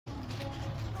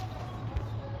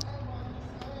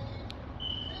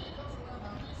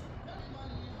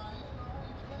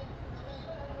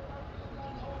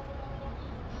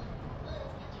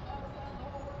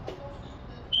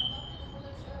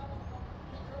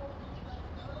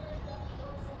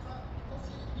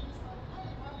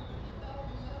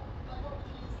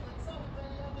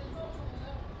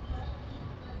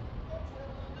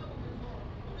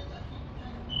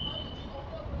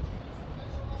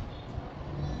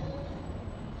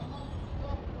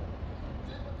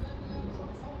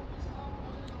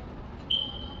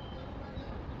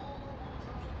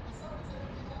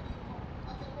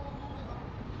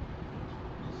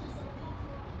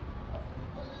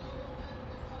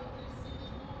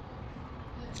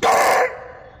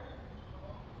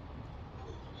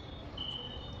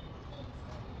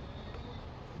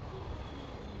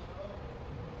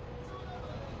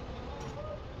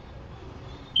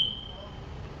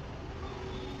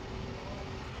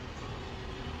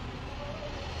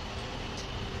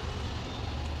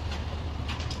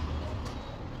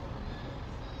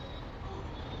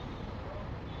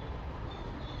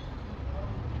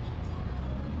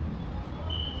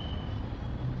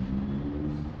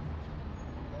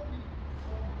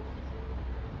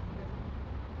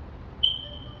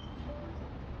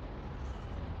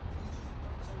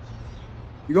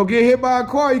You gonna get hit by a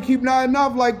car, you keep nodding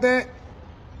off like that.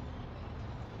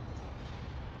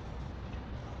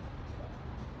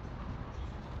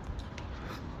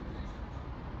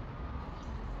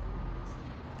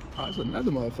 Oh, there's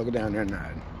another motherfucker down there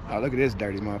nodding. Oh, look at this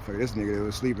dirty motherfucker. This nigga that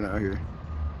was sleeping out here.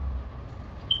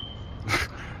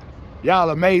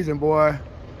 Y'all amazing, boy.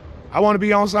 I want to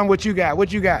be on something. What you got?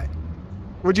 What you got?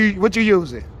 What you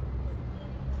using?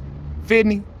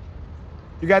 Feni?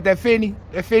 You got that Feni?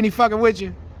 That Feni fucking with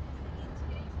you?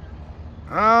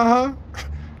 Uh-huh.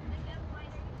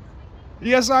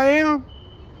 Yes, I am.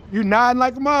 You nodding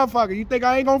like a motherfucker. You think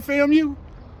I ain't gonna film you?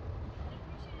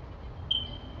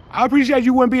 I appreciate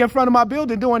you wouldn't be in front of my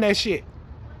building doing that shit.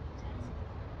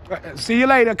 See you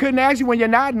later. Couldn't ask you when you're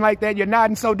nodding like that. You're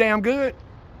nodding so damn good.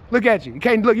 Look at you. You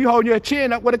can't look. You holding your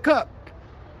chin up with a cup.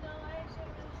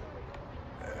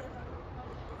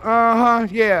 Uh-huh.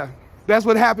 Yeah. That's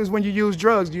what happens when you use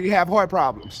drugs. You have heart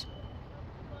problems.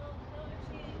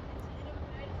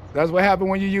 That's what happens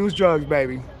when you use drugs,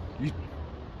 baby.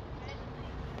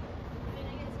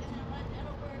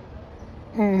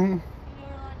 Mm-hmm.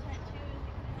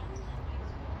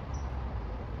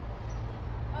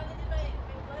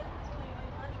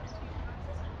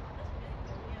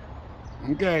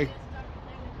 Okay.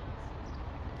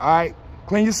 All right.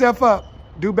 Clean yourself up.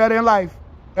 Do better in life.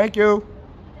 Thank you.